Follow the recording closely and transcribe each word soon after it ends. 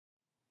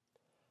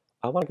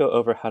I want to go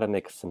over how to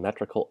make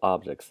symmetrical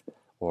objects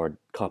or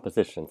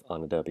compositions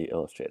on Adobe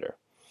Illustrator.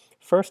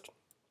 First,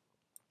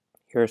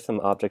 here are some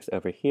objects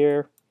over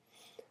here.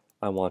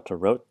 I want to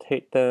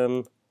rotate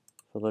them.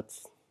 So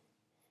let's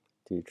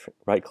do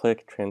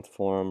right-click,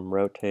 transform,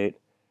 rotate,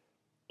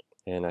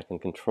 and I can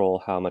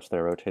control how much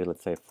they're rotated.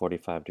 Let's say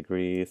 45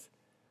 degrees.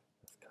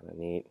 That's kind of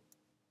neat.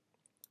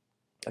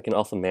 I can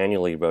also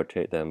manually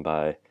rotate them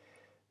by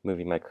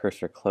moving my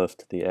cursor close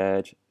to the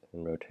edge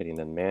and rotating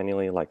them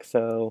manually like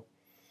so.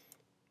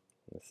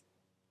 Let's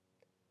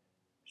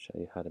show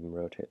you how to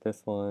rotate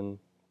this one.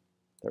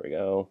 There we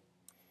go.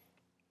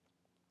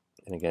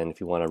 And again, if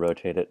you want to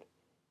rotate it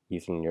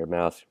using your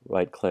mouse,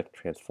 right-click,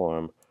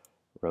 transform,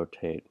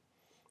 rotate.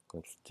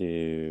 Let's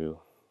do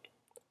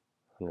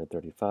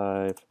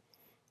 135.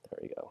 There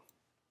we go.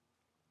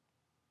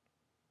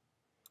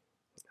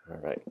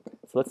 All right.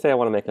 So let's say I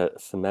want to make a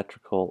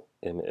symmetrical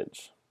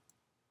image.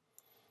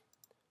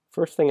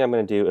 First thing I'm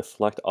going to do is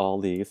select all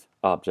these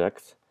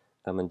objects.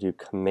 I'm going to do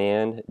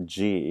Command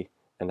G,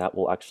 and that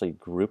will actually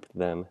group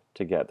them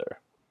together.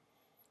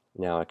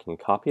 Now I can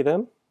copy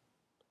them,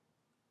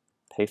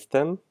 paste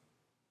them,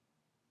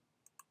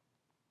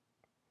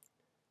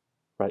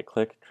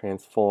 right-click,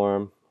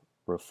 transform,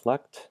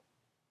 reflect,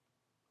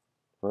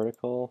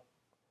 vertical.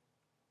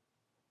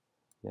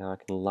 Now I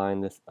can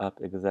line this up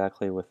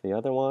exactly with the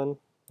other one,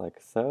 like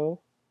so.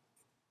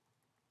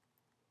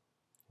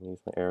 Use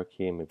my arrow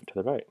key and move it to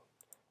the right.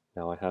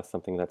 Now I have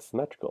something that's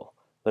symmetrical.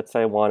 Let's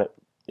say I want it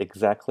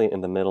exactly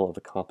in the middle of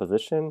the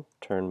composition.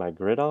 Turn my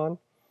grid on.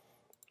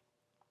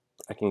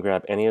 I can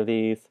grab any of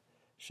these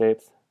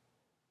shapes,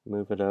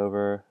 move it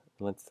over.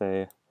 Let's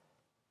say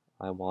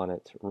I want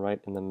it right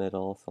in the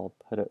middle, so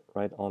I'll put it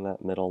right on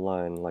that middle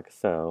line like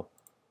so.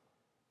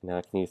 Now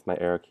I can use my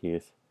arrow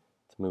keys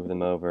to move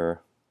them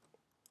over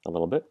a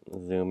little bit,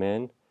 zoom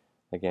in.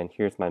 Again,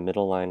 here's my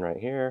middle line right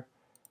here.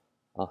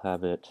 I'll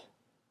have it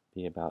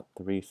be about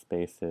 3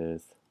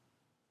 spaces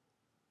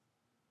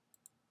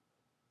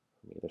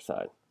on either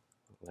side.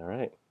 All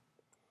right.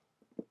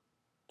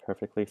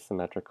 Perfectly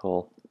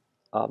symmetrical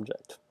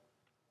object.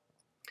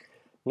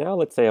 Now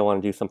let's say I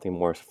want to do something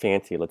more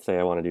fancy. Let's say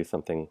I want to do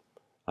something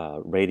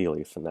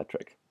radially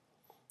symmetric.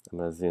 I'm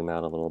going to zoom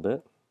out a little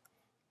bit.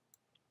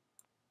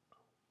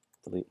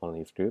 Delete one of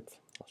these groups.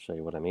 I'll show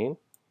you what I mean.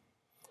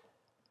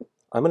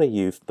 I'm going to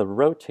use the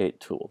rotate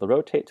tool. The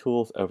rotate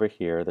tool is over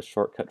here. The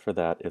shortcut for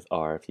that is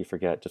R. If you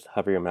forget, just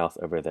hover your mouse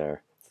over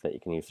there so that you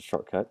can use the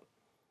shortcut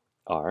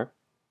R.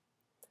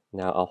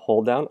 Now I'll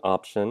hold down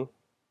Option,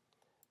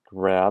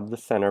 grab the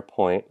center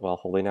point while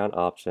holding down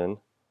Option,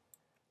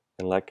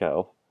 and let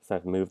go. So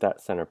I've moved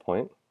that center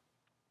point.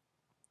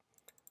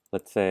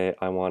 Let's say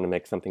I want to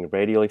make something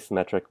radially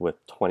symmetric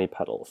with 20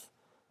 petals.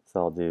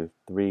 So I'll do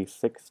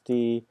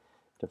 360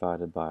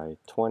 divided by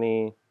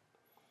 20,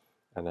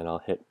 and then I'll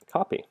hit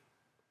copy.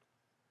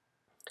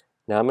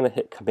 Now I'm going to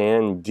hit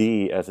Command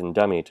D as in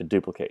dummy to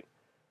duplicate.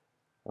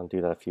 I'll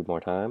do that a few more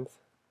times.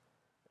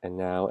 And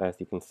now, as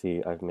you can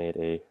see, I've made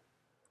a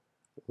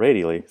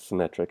radially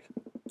symmetric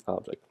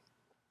object.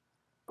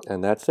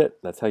 And that's it.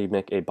 That's how you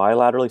make a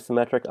bilaterally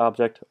symmetric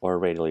object or a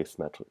radially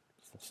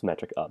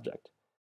symmetric object.